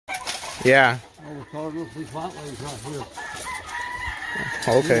Yeah. All the cardinals, these white legs right here.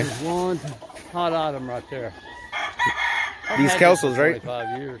 Okay. Here's one hot item right there. These Kelsos, right?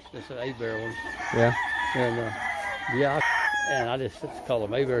 25 years. It's an Abair one. Yeah. And yeah, and I just call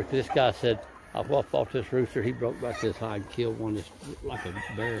him Abair because this guy said, I fought this rooster. He broke back this high and killed one that's like a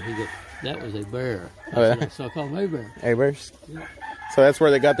bear. He goes, that was a bear. Oh, yeah. So I call him Abair. Abairs? Yeah. So that's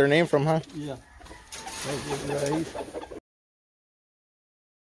where they got their name from, huh? Yeah. That's raised.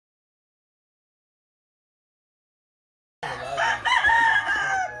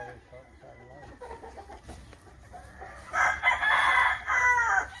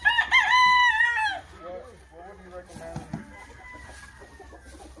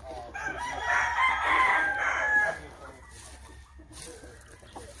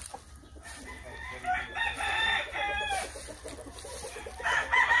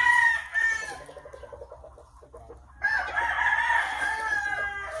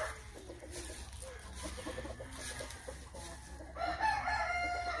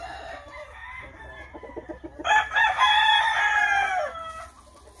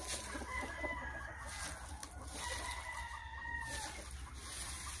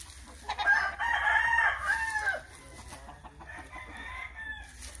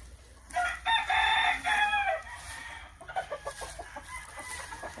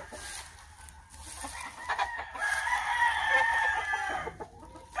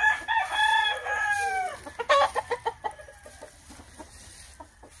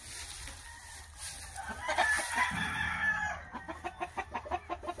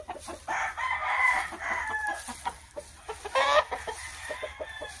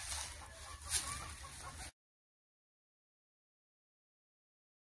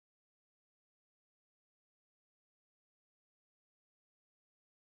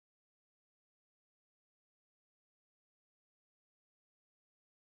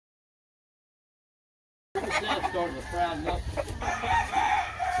 Now starting to frown up.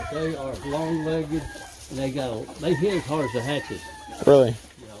 But they are long-legged, and they hit as hard as the hatches. Really?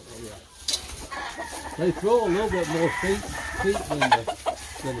 Yeah. They throw a little bit more feet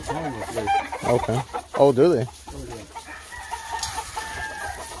than the cardinals do. Okay. Oh, do they? Oh, yeah.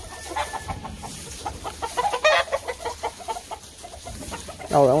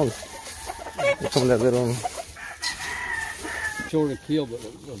 Oh, that one's from that little. Short of kill, but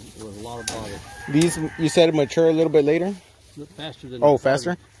with a lot of body. These, you said, mature a little bit later? Faster than. Oh,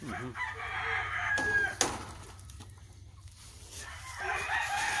 faster? Mm-hmm.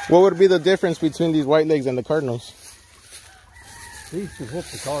 What would be the difference between these white legs and the cardinals? These can whoop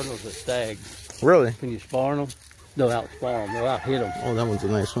the cardinals at stags. Really? Can you spar them? They'll out-spar them. They'll out-hit them. Oh, that one's a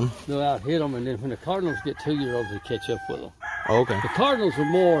nice one. They'll out-hit them, and then when the cardinals get 2-year-olds, they catch up with them. Oh, okay. The cardinals are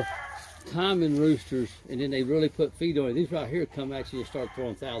more timing roosters, and then they really put feed on it. These right here come at you and start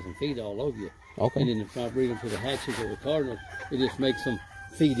throwing 1,000 feet all over you. Okay. And then if I breed them to the hatches of the cardinals, it just makes them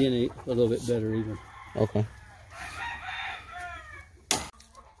feed in it a little bit better even. Okay.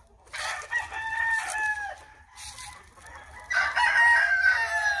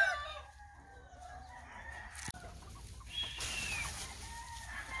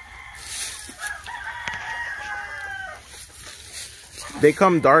 They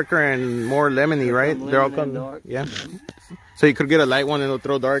come darker and more lemony, right? They're all come dark. Yeah. So you could get a light one and it'll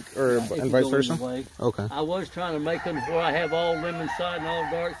throw dark, or and vice versa. Okay. I was trying to make them where I have all lemon side and all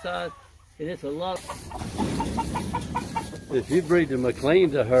dark side, and it's a lot. If you breed the McLean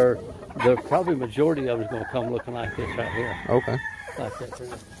to her, the probably majority of it's going to come looking like this right here. Okay. Like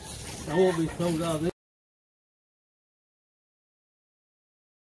that. I won't be sold out of this.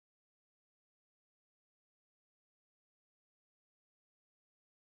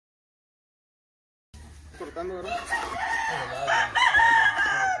 Cortando, ¿verdad?